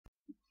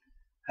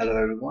Hello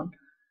everyone.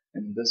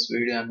 In this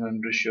video I'm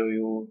going to show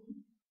you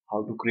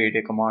how to create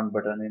a command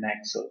button in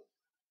Excel.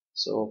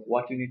 So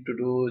what you need to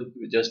do,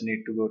 you just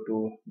need to go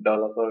to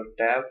developer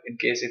tab. In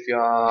case if you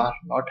are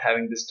not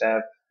having this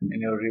tab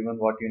in your ribbon,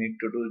 what you need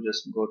to do,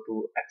 just go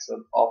to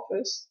Excel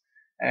Office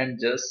and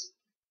just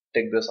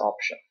take this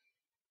option.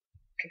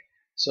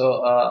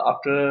 So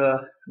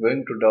after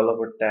going to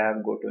developer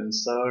tab, go to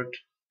insert,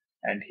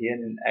 and here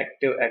in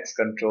ActiveX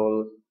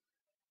control,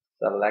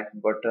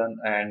 select button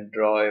and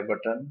draw a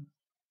button.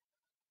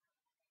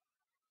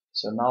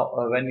 So now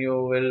when you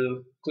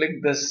will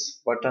click this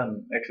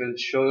button, it will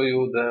show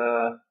you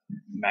the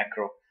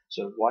macro.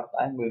 So what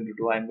I'm going to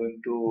do, I'm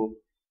going to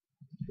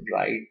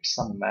write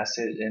some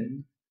message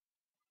in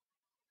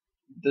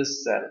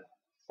this cell,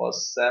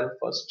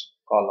 first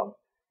column,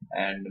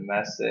 and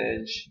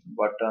message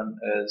button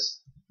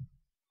is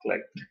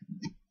clicked.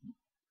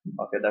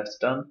 Okay, that's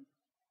done.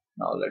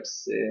 Now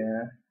let's say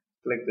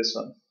click this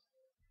one.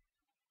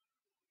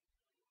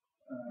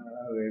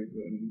 We're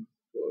going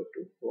to go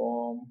to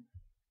home.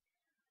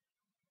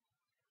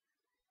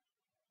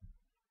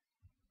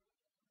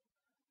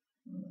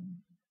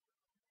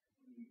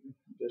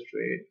 Just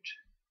wait.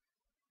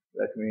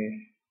 Let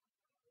me.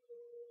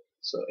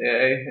 So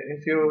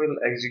if you will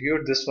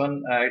execute this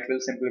one, it will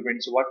simply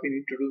print. So what we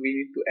need to do, we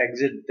need to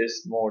exit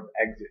this mode,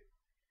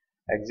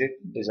 exit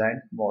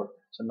design mode.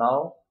 So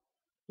now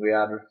we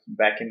are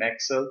back in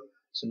Excel.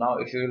 So now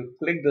if you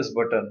will click this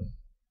button,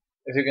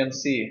 if you can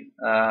see,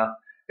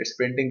 it's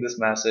printing this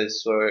message.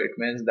 So it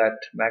means that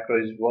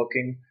macro is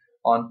working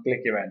on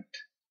click event.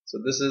 So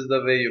this is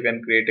the way you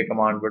can create a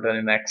command button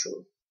in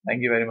Excel.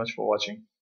 Thank you very much for watching.